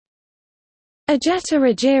Ojetta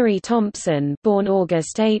Rogeriee Thompson, born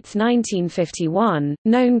August 8, 1951,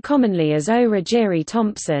 known commonly as O. Rogeriee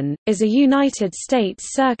Thompson, is a United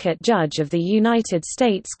States Circuit Judge of the United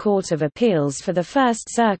States Court of Appeals for the First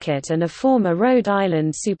Circuit and a former Rhode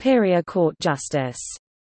Island Superior Court Justice.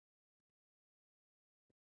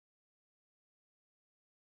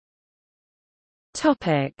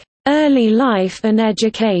 Early life and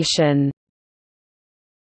education.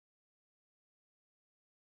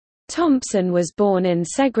 Thompson was born in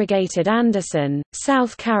segregated Anderson,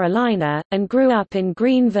 South Carolina, and grew up in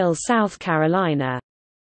Greenville, South Carolina.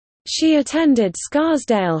 She attended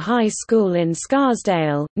Scarsdale High School in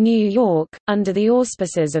Scarsdale, New York, under the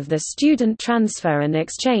auspices of the Student Transfer and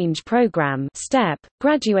Exchange Program (STEP),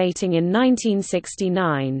 graduating in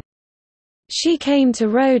 1969. She came to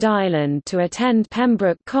Rhode Island to attend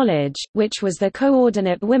Pembroke College, which was the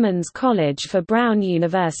coordinate women's college for Brown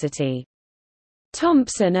University.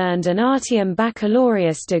 Thompson earned an Artium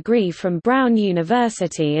Baccalaureus degree from Brown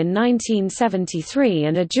University in 1973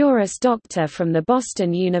 and a Juris Doctor from the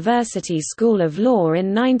Boston University School of Law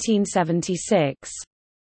in 1976.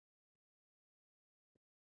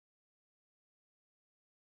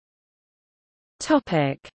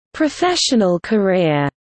 Professional career.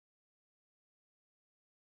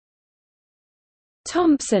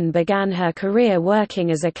 Thompson began her career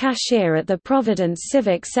working as a cashier at the Providence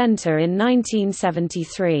Civic Center in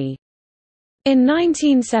 1973. In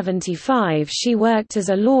 1975 she worked as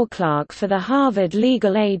a law clerk for the Harvard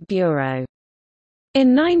Legal Aid Bureau.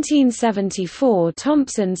 In 1974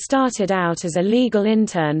 Thompson started out as a legal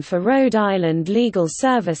intern for Rhode Island Legal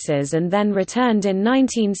Services and then returned in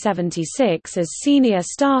 1976 as senior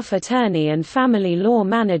staff attorney and family law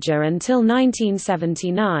manager until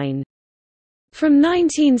 1979. From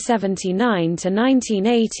 1979 to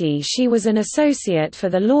 1980 she was an associate for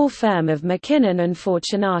the law firm of McKinnon and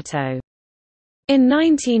Fortunato. In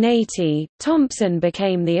 1980, Thompson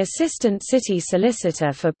became the assistant city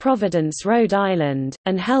solicitor for Providence, Rhode Island,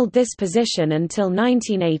 and held this position until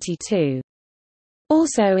 1982.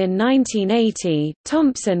 Also in 1980,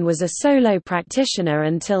 Thompson was a solo practitioner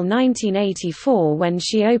until 1984 when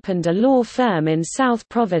she opened a law firm in South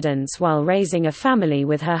Providence while raising a family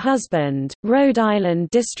with her husband, Rhode Island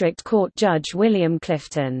District Court Judge William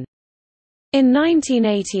Clifton. In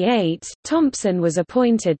 1988, Thompson was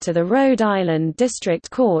appointed to the Rhode Island District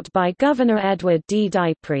Court by Governor Edward D.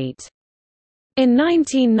 Dypreet. In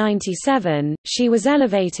 1997, she was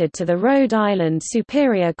elevated to the Rhode Island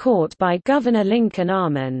Superior Court by Governor Lincoln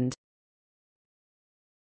Armand.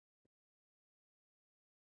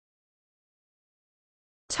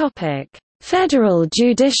 Federal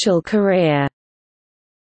judicial career.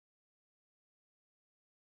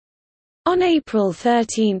 On April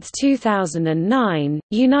 13, 2009,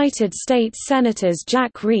 United States Senators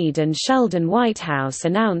Jack Reed and Sheldon Whitehouse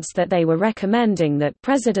announced that they were recommending that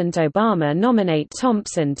President Obama nominate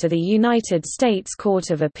Thompson to the United States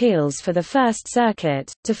Court of Appeals for the First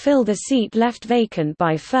Circuit, to fill the seat left vacant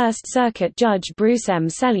by First Circuit Judge Bruce M.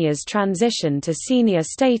 Sellier's transition to senior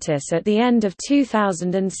status at the end of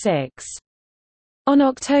 2006. On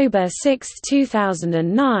October 6,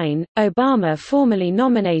 2009, Obama formally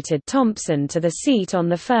nominated Thompson to the seat on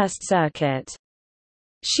the First Circuit.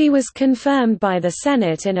 She was confirmed by the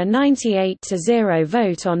Senate in a 98-0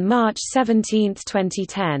 vote on March 17,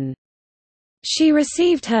 2010. She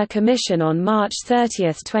received her commission on March 30,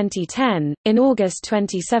 2010. In August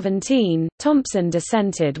 2017, Thompson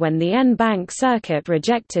dissented when the en banc circuit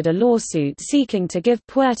rejected a lawsuit seeking to give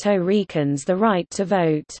Puerto Ricans the right to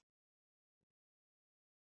vote.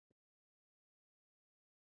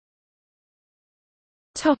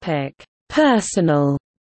 Personal.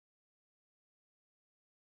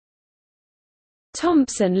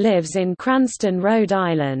 Thompson lives in Cranston, Rhode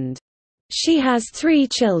Island. She has 3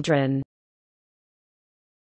 children.